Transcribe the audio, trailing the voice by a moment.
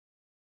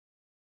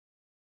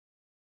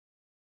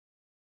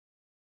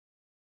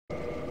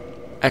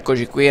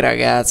Eccoci qui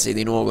ragazzi,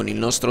 di nuovo con il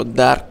nostro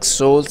Dark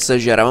Souls.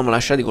 Ci eravamo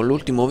lasciati con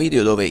l'ultimo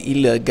video dove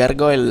il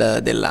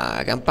gargoyle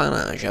della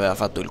campana ci aveva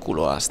fatto il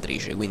culo a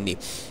strisce. Quindi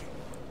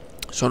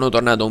sono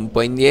tornato un po'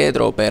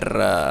 indietro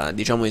per,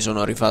 diciamo, mi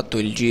sono rifatto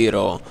il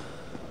giro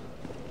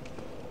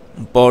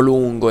un po'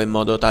 lungo in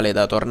modo tale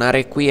da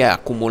tornare qui e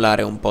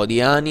accumulare un po'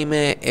 di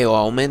anime. E ho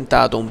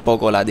aumentato un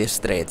poco la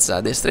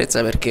destrezza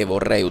perché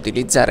vorrei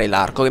utilizzare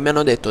l'arco che mi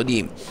hanno detto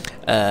di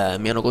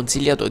mi hanno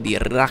consigliato di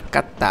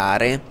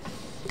raccattare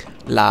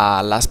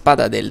la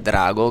spada del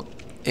drago,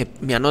 e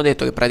mi hanno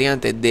detto che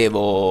praticamente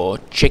devo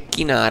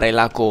cecchinare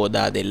la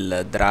coda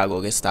del drago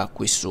che sta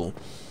qui su.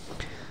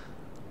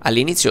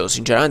 All'inizio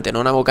sinceramente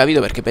non avevo capito,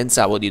 perché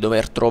pensavo di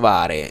dover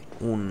trovare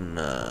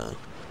una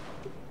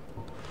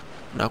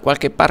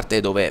qualche parte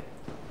dove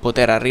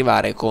poter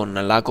arrivare con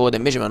la coda.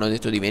 Invece mi hanno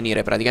detto di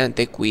venire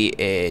praticamente qui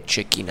e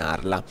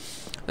cecchinarla.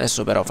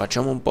 Adesso però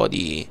facciamo un po'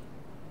 di...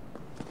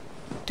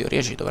 in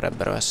teoria ci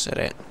dovrebbero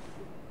essere...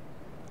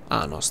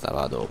 ah no,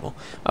 stava dopo.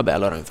 Vabbè,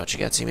 allora mi faccio i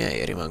cazzi miei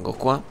e rimango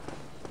qua,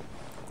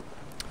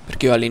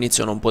 perché io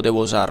all'inizio non potevo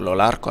usarlo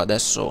l'arco,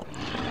 adesso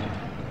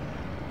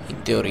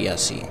in teoria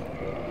sì.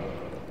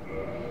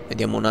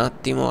 Vediamo un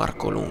attimo,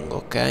 arco lungo,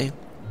 ok.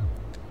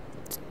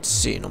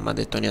 Sì, non mi ha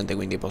detto niente,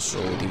 quindi posso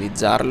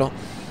utilizzarlo.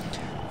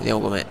 Vediamo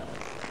come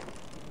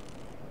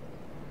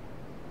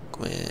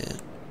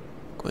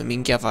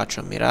minchia faccio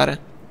a mirare.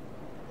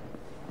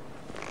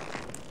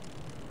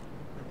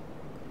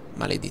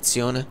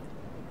 Maledizione.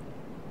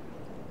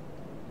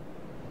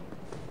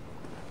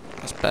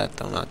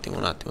 Aspetta un attimo,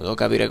 devo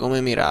capire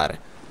come mirare.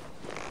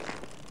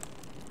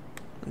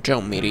 Non c'è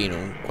un mirino,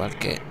 un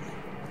qualche...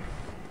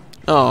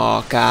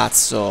 no,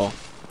 cazzo.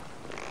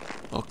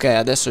 Ok,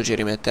 adesso ci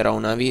rimetterò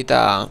una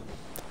vita.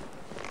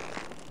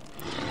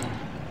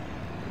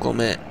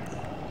 Come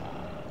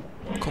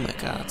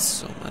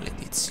cazzo,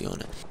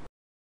 maledizione.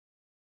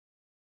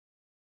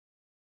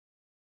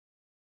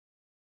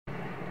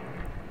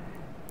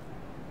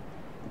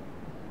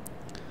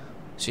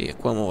 Sì, e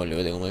qua mo voglio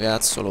vedere come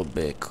cazzo lo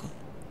becco.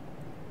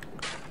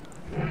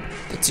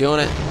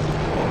 Attenzione.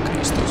 Oh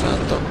Cristo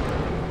santo.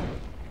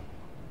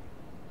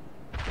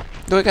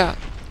 Dove cazzo?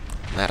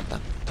 Merda.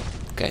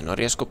 Ok, non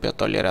riesco più a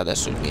togliere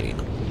adesso il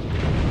mirino.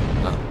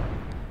 Ah.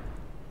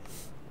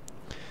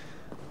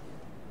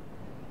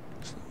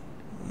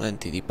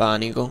 Momenti di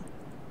panico.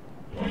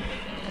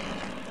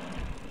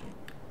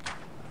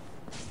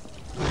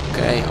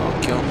 Ok,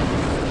 occhio.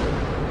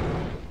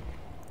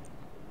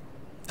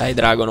 Dai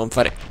drago, non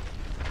fare...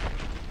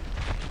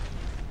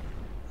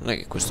 non è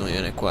che questo mi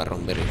viene qua a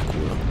rompere il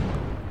culo.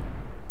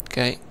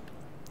 Ok,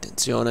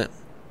 attenzione.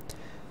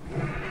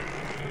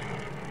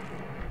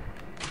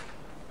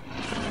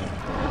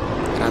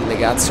 Grande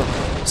cazzo.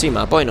 Sì,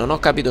 ma poi non ho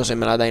capito se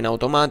me la dai in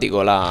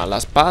automatico la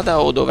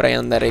spada o dovrei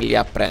andare lì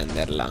a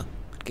prenderla,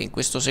 perché in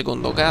questo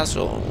secondo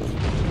caso...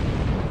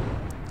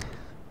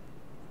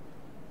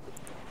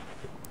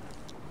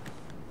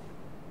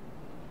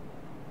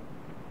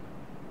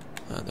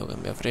 ah, devo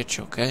cambiare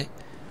freccia, ok.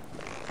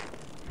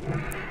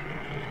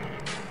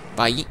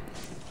 Vai.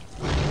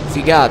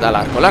 Figata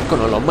l'arco. L'arco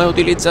non l'ho mai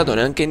utilizzato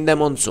neanche in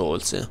Demon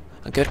Souls.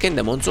 Anche perché in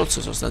Demon Souls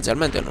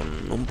sostanzialmente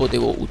non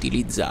potevo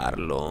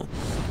utilizzarlo.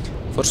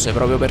 Forse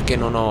proprio perché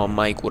non ho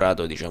mai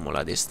curato, diciamo,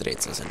 la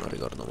destrezza, se non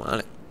ricordo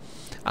male.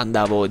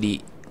 Andavo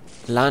di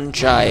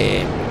lancia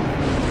e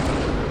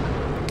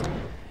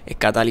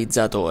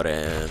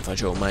catalizzatore.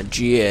 Facevo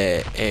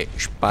magie e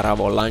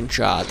sparavo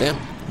lanciate,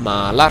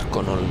 ma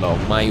l'arco non l'ho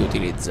mai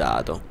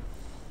utilizzato.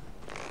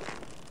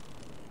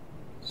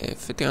 E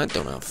effettivamente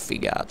è una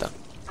figata.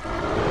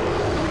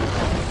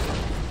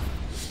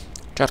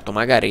 Certo,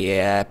 magari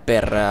è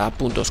per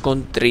appunto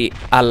scontri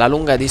alla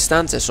lunga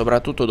distanza e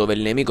soprattutto dove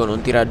il nemico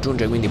non ti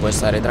raggiunge, quindi puoi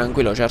stare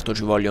tranquillo. Certo,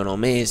 ci vogliono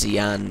mesi,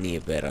 anni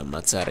per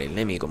ammazzare il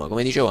nemico, ma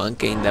come dicevo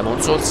anche in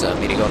Demon Souls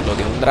mi ricordo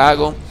che un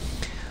drago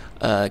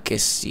che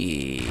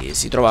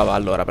si trovava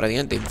allora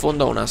praticamente in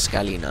fondo a una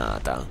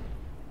scalinata.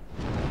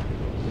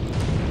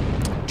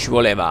 Ci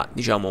voleva,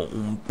 diciamo,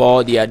 un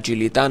po' di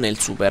agilità nel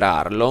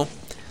superarlo,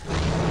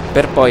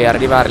 per poi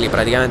arrivargli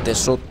praticamente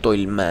sotto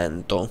il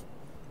mento.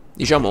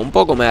 Diciamo un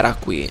po' come era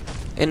qui.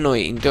 E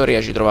noi in teoria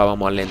ci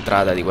trovavamo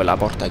all'entrata di quella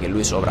porta che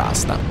lui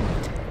sovrasta,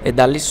 e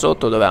da lì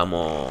sotto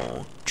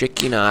dovevamo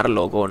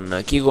cecchinarlo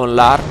con chi con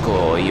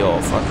l'arco. Io ho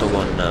fatto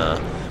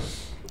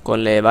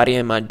con le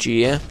varie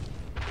magie,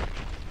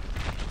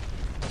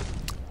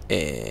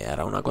 e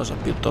era una cosa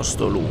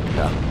piuttosto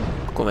lunga,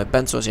 come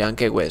penso sia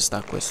anche questa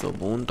a questo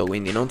punto.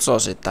 Quindi non so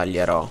se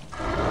taglierò,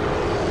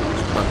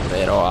 ma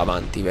però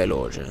avanti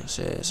veloce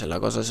se la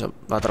cosa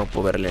va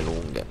troppo per le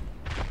lunghe.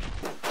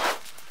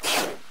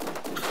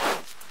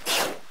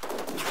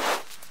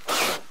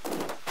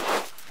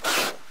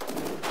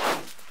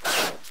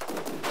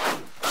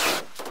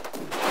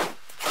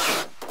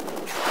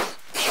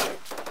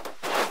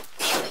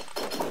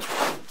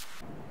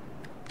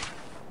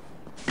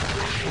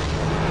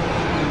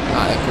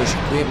 Eccoci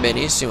qui,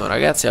 benissimo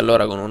ragazzi.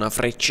 Allora con una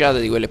frecciata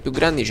di quelle più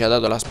grandi ci ha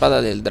dato la spada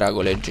del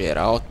drago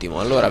leggera. Ottimo.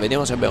 Allora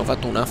vediamo se abbiamo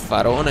fatto un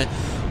affarone.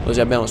 Così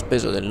abbiamo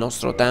speso del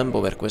nostro tempo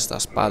per questa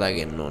spada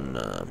che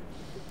non...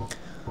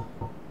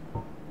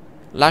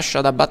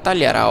 L'ascia da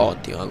battaglia era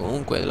ottima,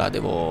 comunque la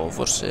devo...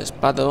 Forse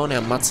spadone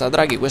ammazza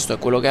draghi, questo è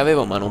quello che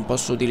avevo ma non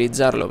posso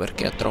utilizzarlo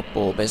perché è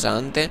troppo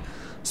pesante.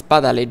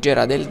 Spada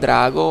leggera del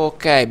drago,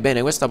 ok,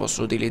 bene, questa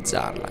posso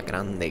utilizzarla,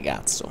 grande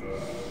cazzo.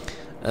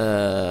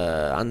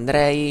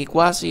 Andrei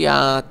quasi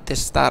a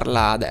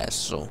testarla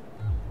adesso.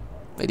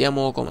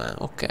 Vediamo com'è,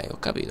 ok, ho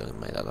capito che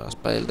mi hai dato la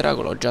spada del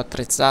drago, l'ho già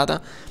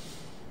attrezzata.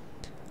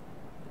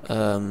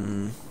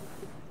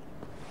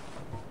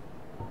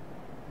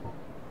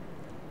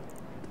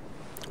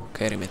 Ok,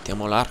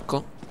 rimettiamo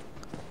l'arco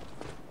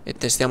e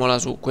testiamola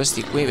su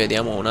questi qui,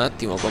 vediamo un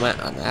attimo com'è.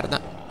 Ah,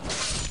 merda.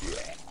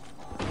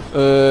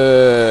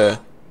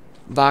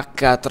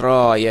 Vacca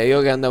troia,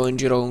 io che andavo in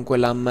giro con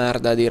quella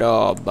merda di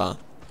roba.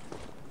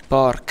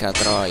 Porca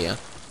troia.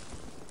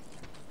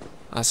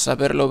 A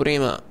saperlo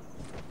prima.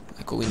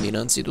 Ecco, quindi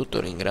innanzitutto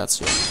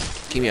ringrazio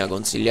chi mi ha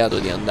consigliato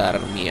di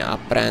andarmi a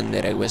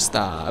prendere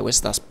questa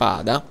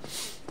spada.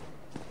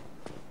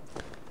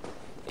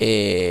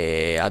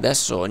 E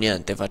adesso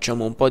niente,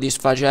 facciamo un po' di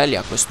sfacelli.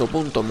 A questo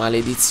punto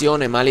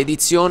maledizione,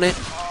 maledizione,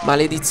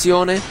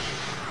 maledizione.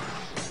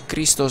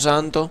 Cristo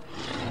santo.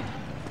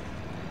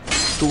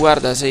 Tu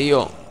guarda, se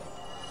io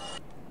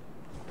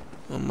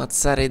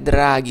ammazzare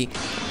draghi,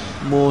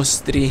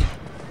 mostri,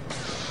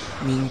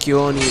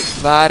 minchioni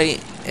vari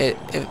e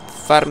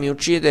farmi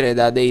uccidere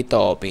da dei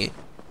topi,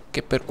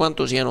 che per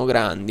quanto siano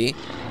grandi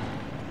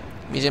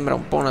mi sembra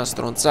un po' una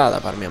stronzata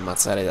farmi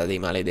ammazzare da dei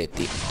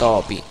maledetti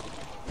topi.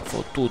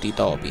 Fottuti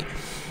topi.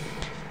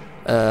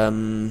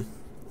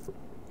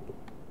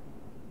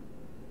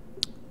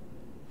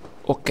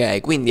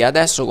 Ok, quindi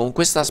adesso con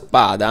questa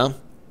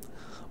spada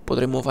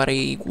potremmo fare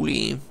i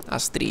culi a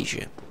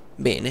strisce.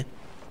 Bene.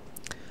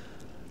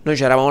 Noi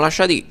ci eravamo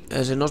lasciati,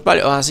 se non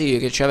sbaglio. Ah sì,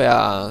 che ci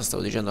aveva...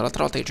 Stavo dicendo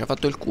l'altra volta che ci ha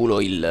fatto il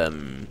culo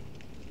il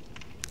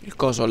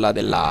coso là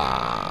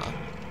della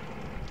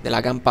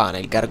campana,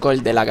 il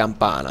gargoyle della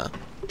campana.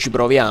 Ci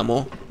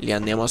proviamo? Li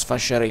andiamo a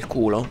sfasciare il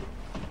culo?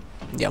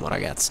 Andiamo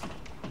ragazzi.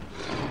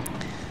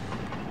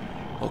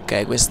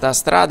 Ok, questa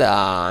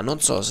strada non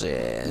so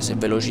se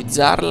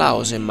velocizzarla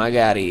o se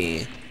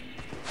magari...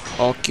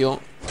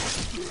 Occhio.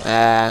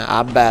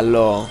 Ah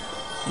bello.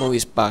 Mo vi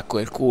spacco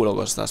il culo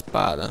con sta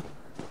spada.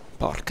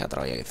 Porca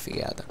troia che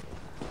figata.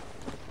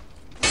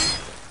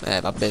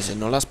 Vabbè, se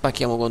non la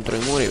spacchiamo contro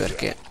i muri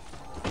perché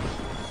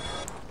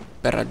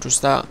per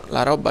aggiustare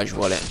la roba ci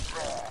vuole...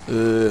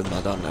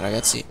 Madonna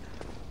ragazzi,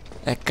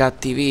 è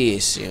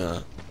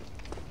cattivissima.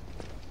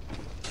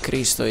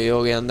 Cristo,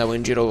 io che andavo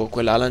in giro con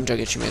quella lancia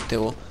che ci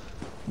mettevo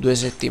 2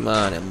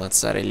 settimane a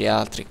ammazzare gli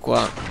altri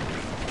qua.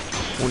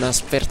 Una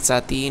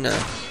sferzatina.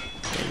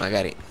 E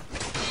magari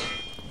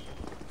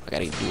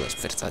 2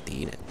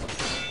 sferzatine.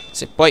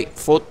 Se poi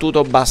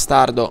fottuto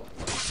bastardo.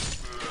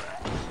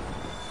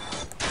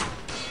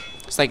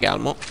 Stai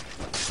calmo.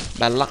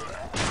 Bella.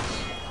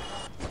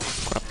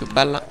 Ancora più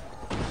bella.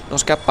 Non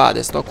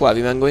scappate, sto qua,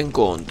 vi vengo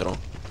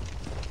incontro.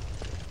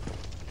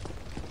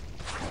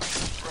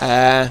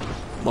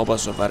 Mo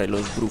posso fare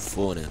lo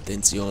sbruffone,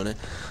 attenzione.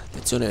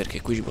 Attenzione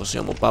perché qui ci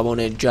possiamo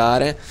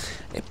pavoneggiare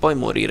e poi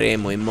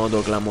moriremo in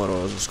modo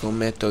clamoroso.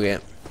 Scommetto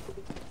che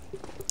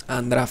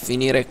andrà a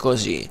finire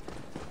così.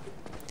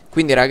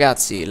 Quindi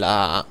ragazzi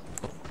la...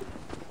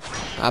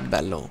 Ah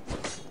bello.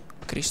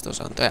 Cristo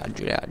santo, è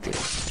agile, è agile.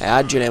 È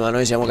agile ma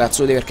noi siamo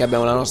cazzuti perché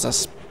abbiamo la nostra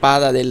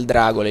spada del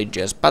drago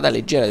leggera. Spada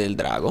leggera del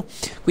drago.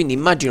 Quindi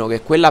immagino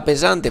che quella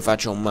pesante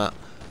faccia un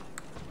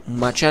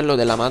macello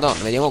della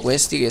Madonna. Vediamo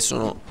questi che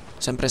sono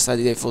sempre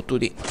stati dei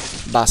fottuti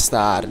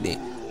bastardi.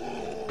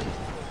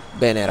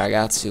 Bene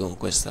ragazzi, con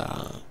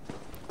questa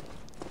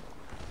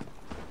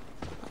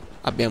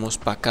abbiamo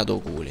spaccato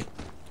culi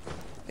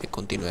e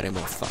continueremo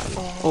a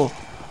farlo. Oh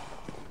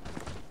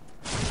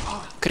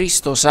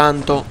Cristo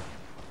santo.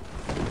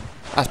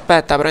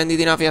 Aspetta,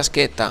 prenditi una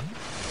fiaschetta.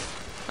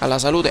 Alla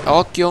salute,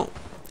 occhio.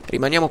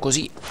 Rimaniamo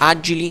così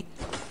agili.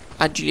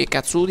 Agili e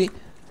cazzuti.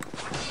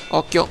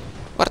 Occhio.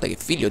 Guarda che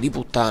figlio di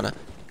puttana.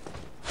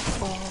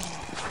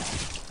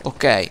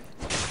 Ok.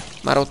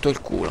 M'ha rotto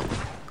il culo.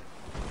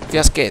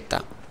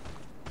 Fiaschetta.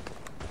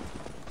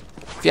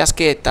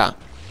 Fiaschetta.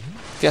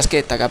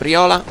 Fiaschetta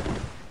capriola.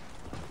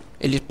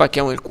 E gli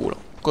spacchiamo il culo.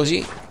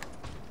 Così.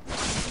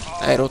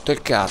 Hai rotto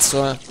il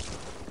cazzo,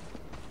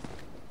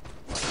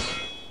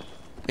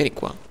 Vieni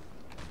qua.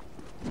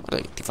 Guarda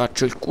che ti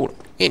faccio il culo.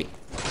 Vieni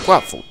qua,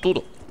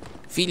 fottuto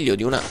figlio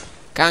di una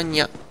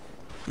cagna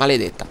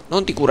maledetta.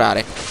 Non ti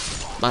curare,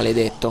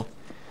 maledetto.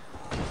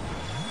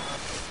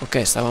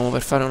 Ok, stavamo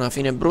per fare una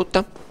fine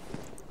brutta.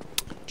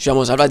 Ci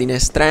siamo salvati in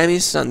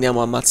extremis.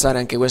 Andiamo a ammazzare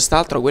anche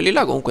quest'altro. Quelli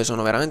là comunque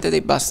sono veramente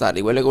dei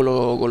bastardi. Quelle con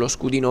lo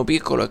scudino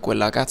piccolo e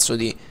quella cazzo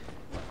di...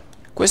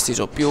 Questi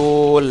sono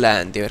più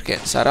lenti perché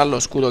sarà lo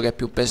scudo che è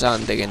più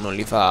pesante che non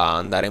li fa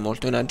andare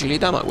molto in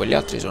agilità. Ma quelli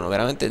altri sono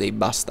veramente dei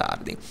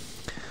bastardi.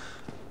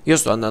 Io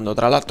sto andando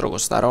tra l'altro con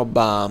sta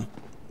roba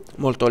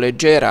molto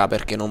leggera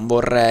perché non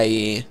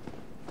vorrei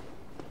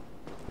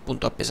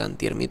appunto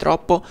appesantirmi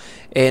troppo.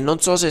 E non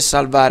so se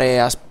salvare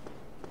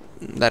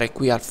andare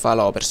qui al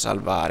falò per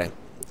salvare,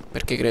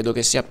 perché credo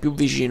che sia più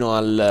vicino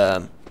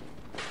al...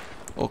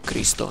 Oh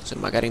Cristo, se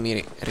magari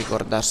mi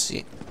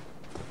ricordassi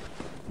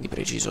di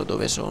preciso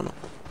dove sono.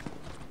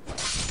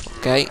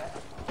 Ok.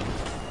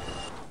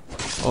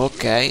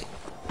 Ok.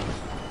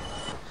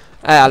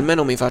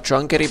 Almeno mi faccio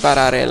anche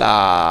riparare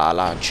la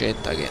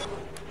accetta, che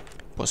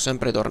può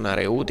sempre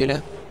tornare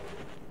utile.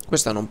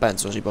 Questa non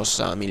penso si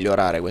possa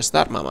migliorare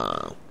quest'arma,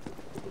 ma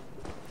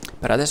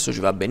per adesso ci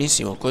va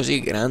benissimo così.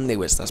 Grande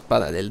questa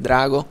spada del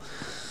drago.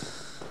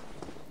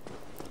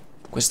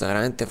 Questa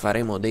veramente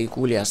faremo dei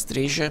culi a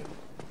strisce.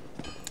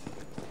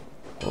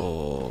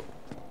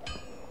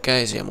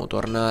 Ok, siamo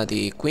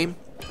tornati qui.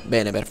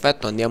 Bene,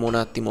 perfetto, andiamo un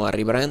attimo a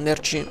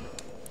riprenderci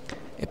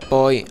e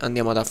poi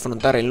andiamo ad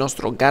affrontare il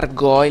nostro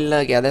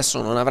gargoyle, che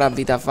adesso non avrà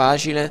vita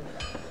facile.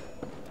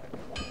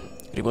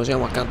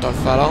 Riposiamo accanto al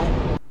falò.